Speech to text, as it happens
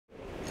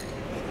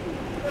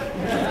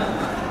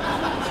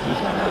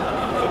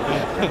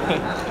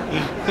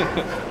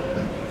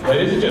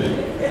Ladies and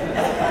gentlemen,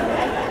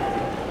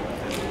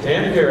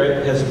 Dan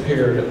Garrett has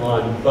appeared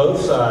on both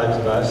sides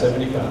of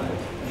I-75.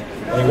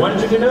 And he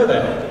wanted you to know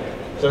that.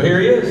 So here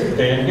he is,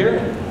 Dan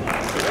Garrett.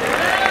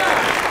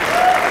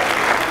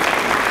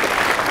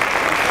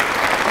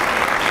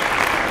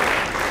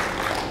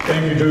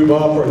 Thank you, Drew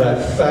Bob, for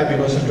that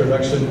fabulous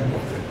introduction,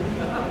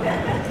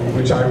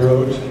 which I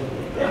wrote.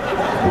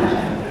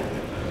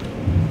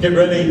 Get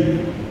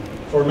ready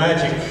for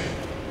magic,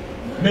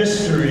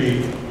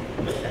 mystery,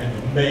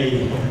 and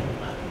mayhem.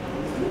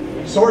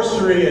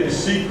 Sorcery and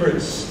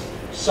secrets,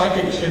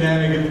 psychic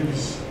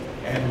shenanigans,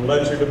 and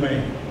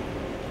legerdemain.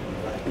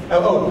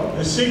 Oh,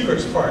 the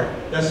secrets part,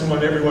 that's the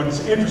one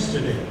everyone's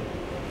interested in.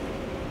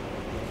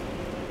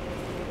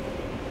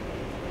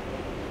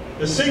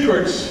 The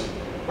secrets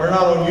are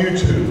not on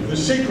YouTube. The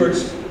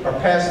secrets are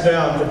passed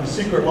down from the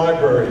secret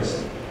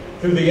libraries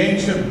through the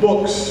ancient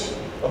books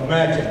of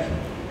magic.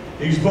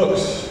 These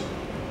books,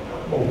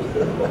 oh,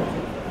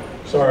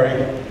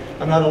 sorry,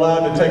 I'm not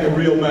allowed to take a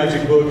real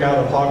magic book out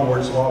of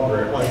Hogwarts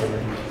library.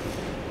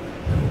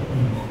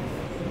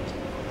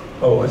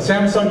 Oh, a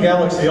Samsung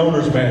Galaxy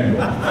Owner's Manual.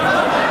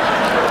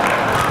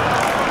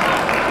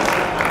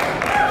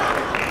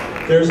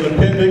 There's an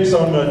appendix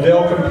on a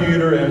Dell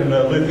computer and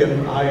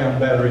lithium-ion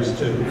batteries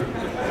too.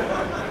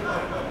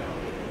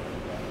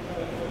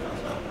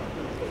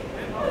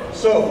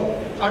 So,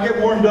 I'll get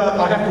warmed up.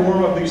 I have to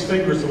warm up these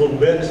fingers a little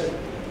bit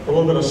for a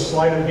little bit of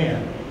sleight of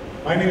hand.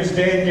 My name is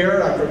Dan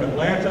Garrett. I'm from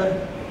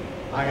Atlanta.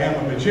 I am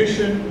a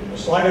magician, a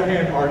sleight of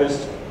hand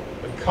artist,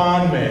 a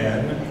con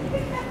man,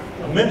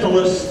 a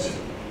mentalist,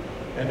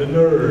 and a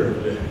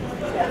nerd.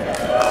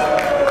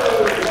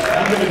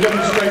 I'm going to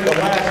demonstrate the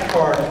last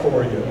part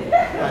for you.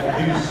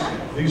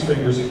 These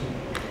fingers.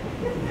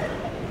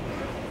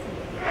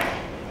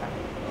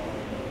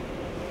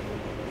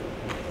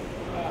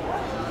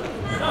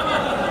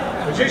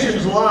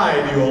 Magicians lie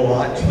to you a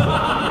lot,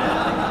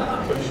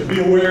 so you should be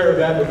aware of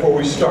that before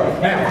we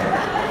start. Now,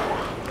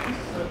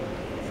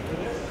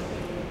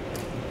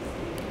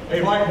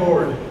 a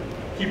whiteboard.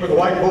 Keeper of the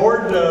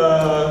whiteboard,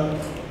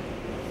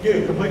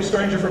 get a complete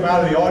stranger from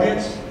out of the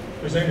audience.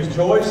 His name is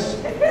Joyce.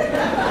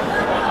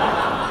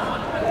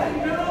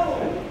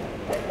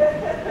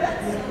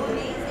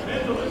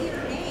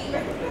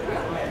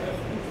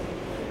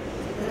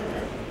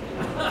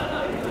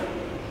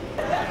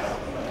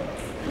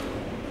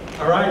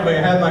 All right, may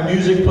I have my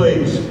music,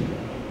 please?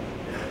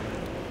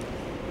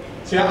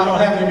 See, I don't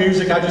have any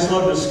music. I just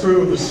love to screw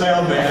with the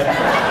sound man.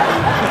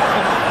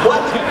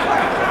 What?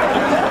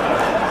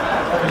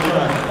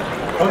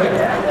 Okay.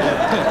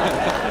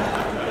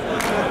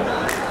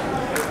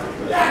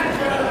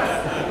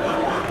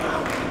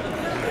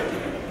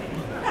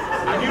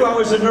 I knew I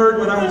was a nerd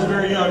when I was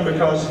very young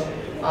because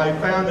I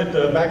found that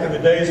back in the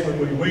days when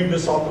we weaned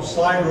us off of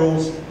slide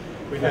rules,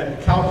 we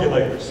had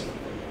calculators.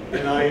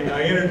 And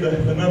I entered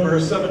the number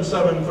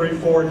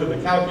 7734 to the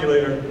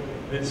calculator,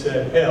 and it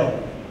said hell.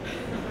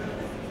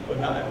 But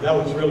that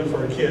was really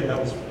for a kid. That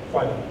was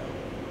quite a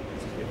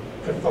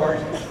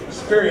cathartic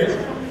experience.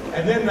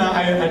 And then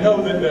I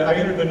know that I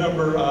entered the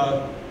number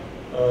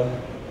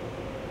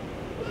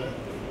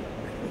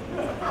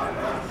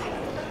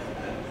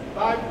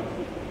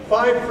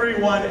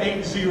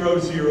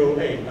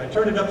 5318008. I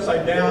turned it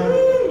upside down,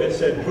 and it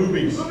said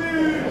boobies.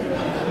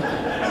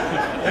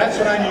 That's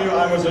when I knew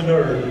I was a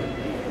nerd.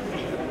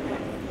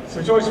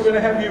 So Joyce, we're going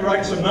to have you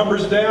write some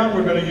numbers down.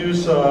 We're going to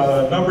use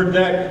a number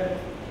deck.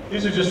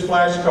 These are just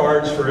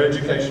flashcards for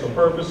educational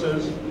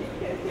purposes.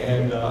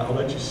 And I'll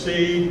let you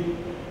see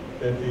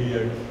that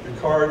the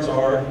cards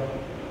are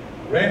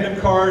random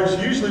cards,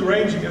 usually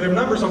ranging, there are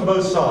numbers on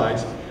both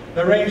sides.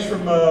 They range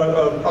from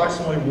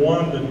approximately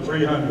 1 to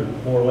 300,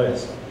 more or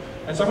less.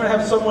 And so I'm going to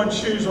have someone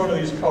choose one of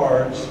these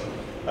cards.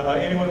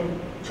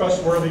 Anyone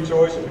trustworthy,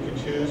 Joyce, that we can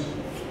choose?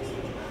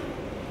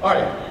 All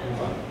right.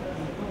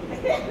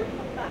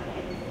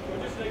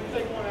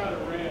 Take one out at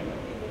random.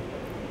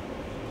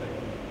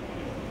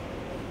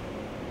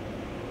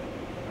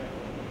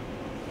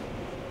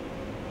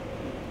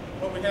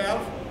 What we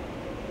have?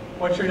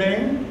 What's your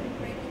name?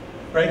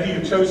 Frankie,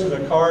 you've chosen a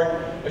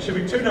card. There should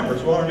be two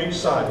numbers, one on each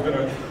side. We're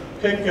going to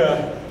pick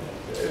the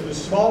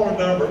smaller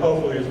number,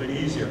 hopefully, is the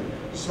easier.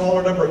 The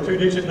smaller number, a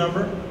two-digit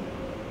number.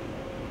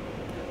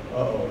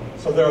 Uh-oh.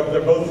 So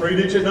they're both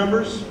three-digit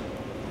numbers?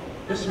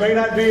 This may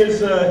not be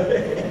as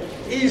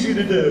easy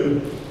to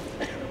do.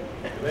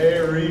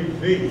 Larry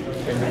V.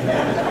 Okay.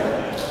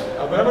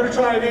 But I'm going to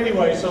try it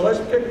anyway, so let's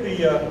pick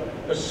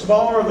the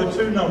smaller of the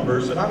two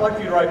numbers, and I'd like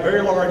you to write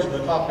very large in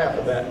the top half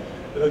of that,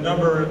 the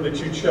number that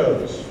you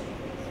chose.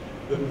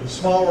 The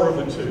smaller of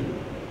the two.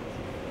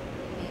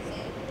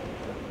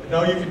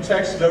 No, you can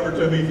text it over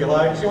to me if you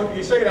like.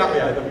 You say it out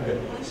loud, that'd be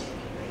good.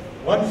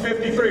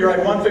 153,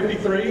 right?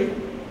 153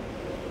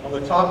 on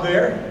the top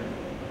there.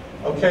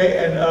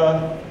 Okay, and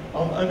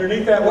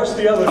underneath that, what's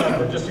the other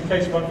number? Just in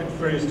case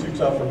 153 is too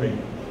tough for me.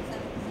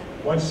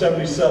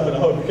 177,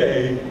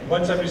 okay,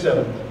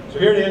 177. So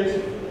here it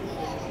is.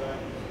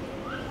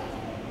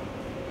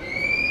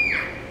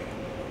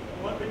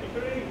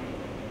 153.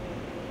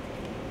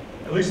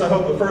 At least I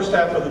hope the first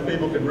half of the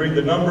people can read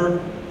the number,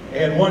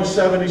 and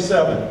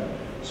 177.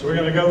 So we're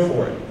going to go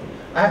for it.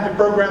 I have to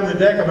program the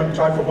deck. I'm going to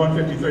try for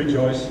 153,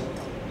 Joyce.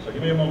 So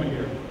give me a moment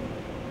here.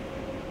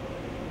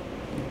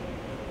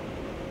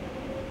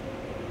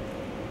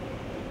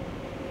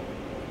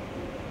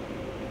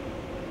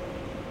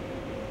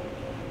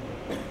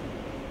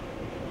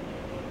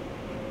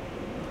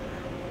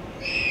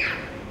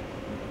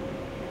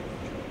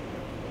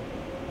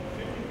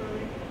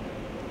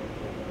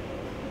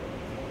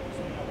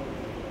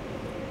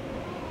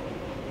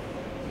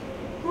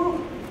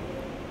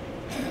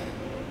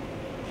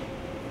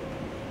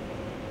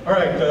 All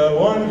right,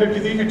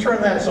 153, you can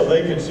turn that so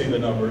they can see the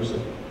numbers.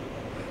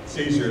 It's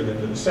easier.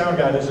 The sound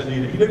guy doesn't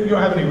need it. You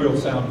don't have any real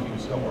sound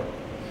cues, don't worry.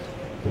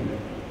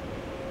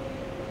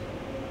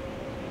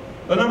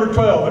 The number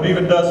 12, an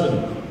even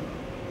dozen.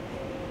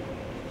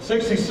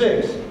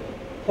 66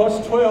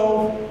 plus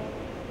 12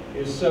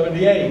 is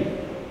 78.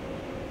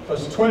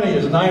 Plus 20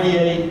 is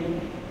 98.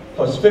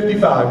 Plus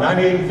 55.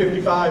 98 and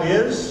 55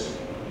 is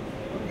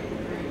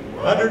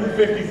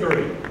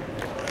 153.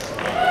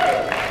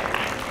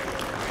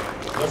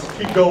 Let's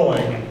keep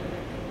going.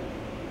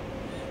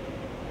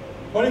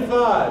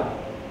 25,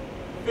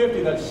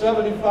 50, that's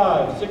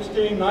 75,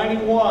 16,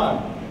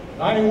 91,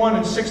 91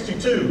 and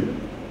 62.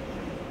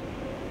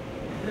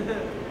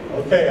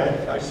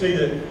 Okay, I see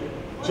that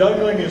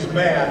juggling is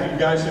math. You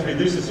guys should be,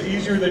 this is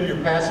easier than your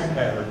passing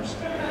patterns.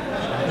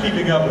 I'm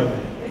keeping up with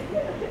it.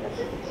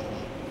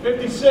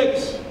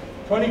 56,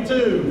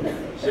 22,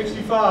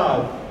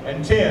 65,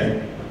 and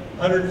 10,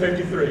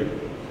 153.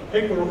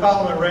 Pick a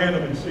column at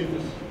random and see if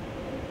there's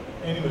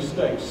any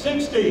mistakes.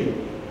 60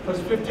 plus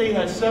 15,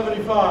 that's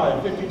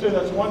 75. 52,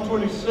 that's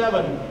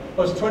 127.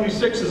 Plus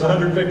 26 is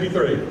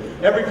 153.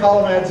 Every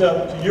column adds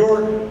up to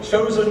your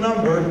chosen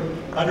number,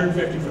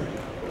 153.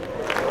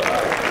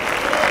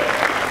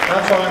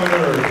 That's why I'm a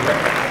nerd.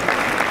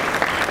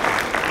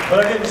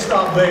 But I didn't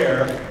stop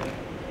there.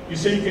 You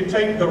see, you can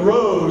take the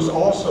rows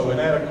also and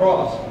add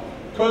across.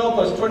 12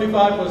 plus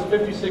 25 plus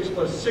 56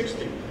 plus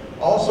 60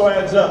 also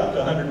adds up to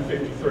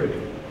 153.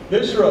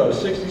 This row,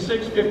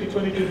 66, 50,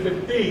 22,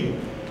 15.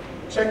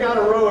 Check out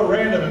a row at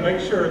random and make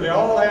sure they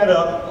all add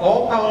up,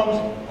 all columns,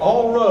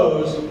 all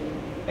rows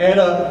add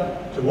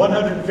up to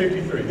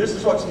 153. This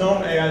is what's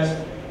known as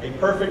a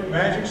perfect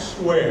magic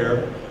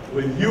square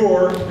with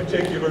your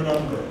particular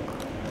number.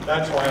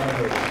 That's why I'm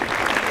here.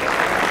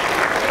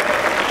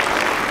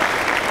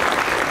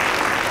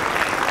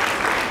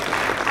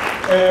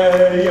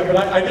 Yeah, but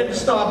I didn't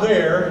stop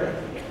there.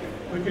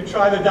 We could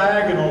try the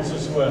diagonals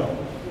as well.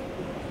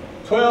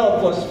 12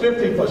 plus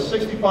 50 plus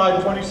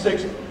 65,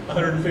 26,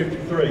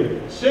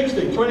 153.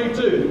 60,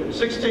 22,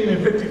 16,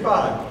 and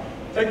 55.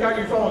 Take out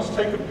your phones,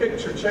 take a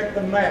picture, check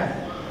the math.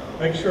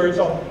 Make sure it's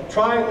all.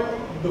 Try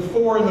the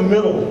 4 in the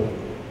middle.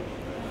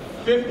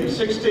 50,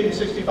 16,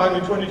 65,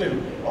 and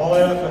 22. All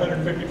add up to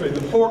 153.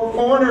 The 4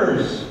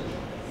 corners,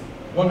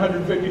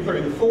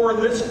 153. The 4 in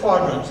this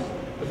quadrant,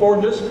 the 4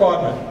 in this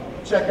quadrant.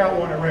 Check out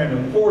one at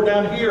random. 4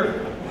 down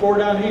here, 4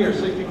 down here,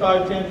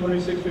 65, 10,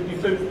 26,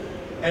 52.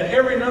 And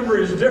every number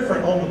is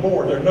different on the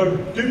board. There are no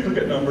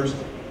duplicate numbers.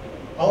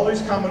 All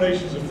these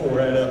combinations of 4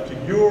 add up to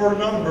your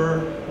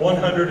number,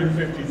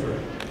 153.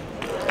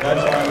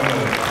 That's why I'm a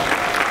number.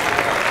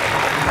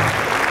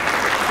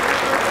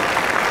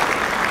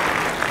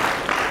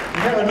 We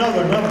have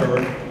another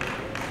number,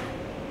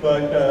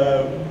 but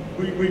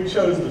we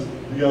chose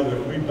the other.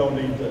 We don't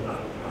need to.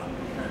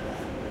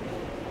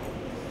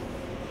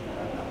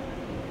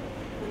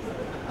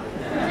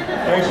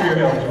 Thanks for your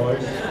help,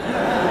 Joyce.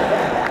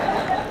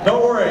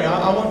 Don't worry,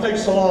 I won't take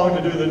so long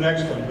to do the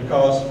next one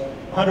because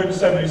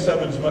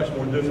 177 is much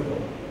more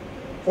difficult.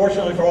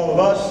 Fortunately for all of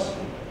us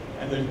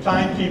and the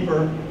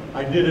timekeeper,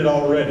 I did it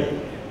already.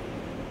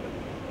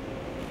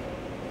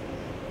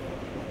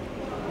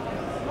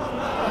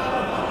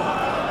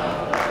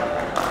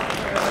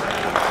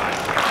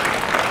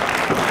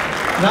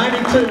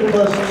 (92)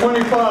 plus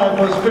 25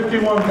 plus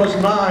 51 plus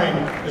 9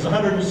 is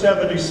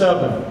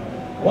 177.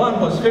 1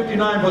 plus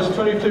 59 plus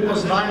 22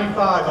 plus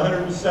 95,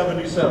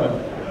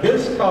 177.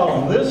 This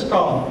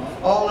column,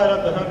 all add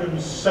up to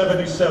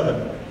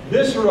 177.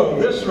 This row,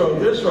 this row,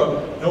 this row.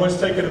 No one's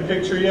taken a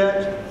picture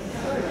yet?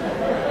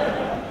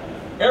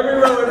 Every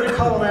row, every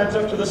column adds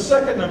up to the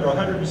second number,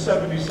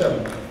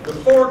 177. The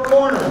 4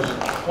 corners,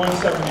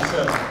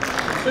 177.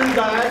 The 2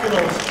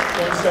 diagonals,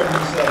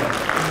 177.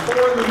 The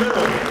 4 in the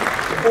middle,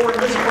 the 4 in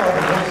this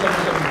quadrant,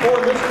 177. 4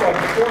 in this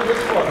quadrant, 4 in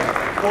this quadrant,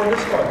 4 in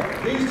this quadrant.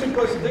 These 2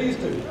 plus these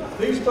 2.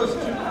 These plus 2,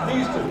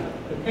 these 2.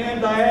 The pan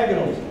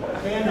diagonals,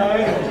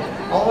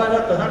 all add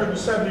up to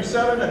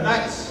 177, and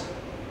that's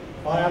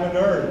why I'm a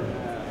nerd.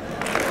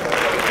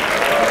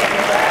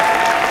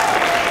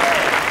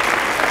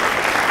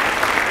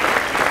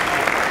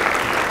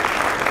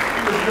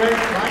 It was great.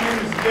 My name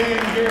is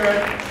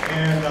Garrett,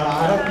 and I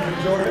hope you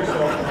enjoyed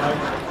yourself tonight.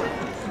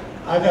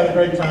 I've had a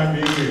great time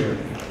being here.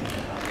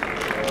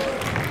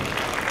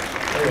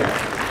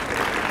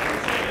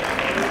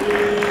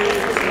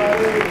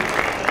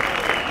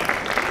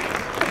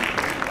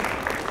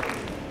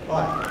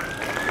 Bye.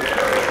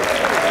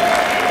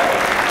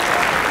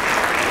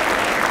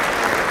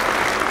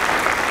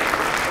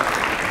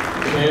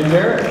 And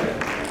Garrett.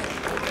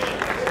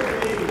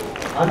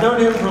 I've known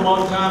him for a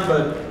long time,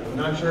 but I'm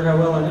not sure how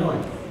well I know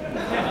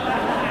him.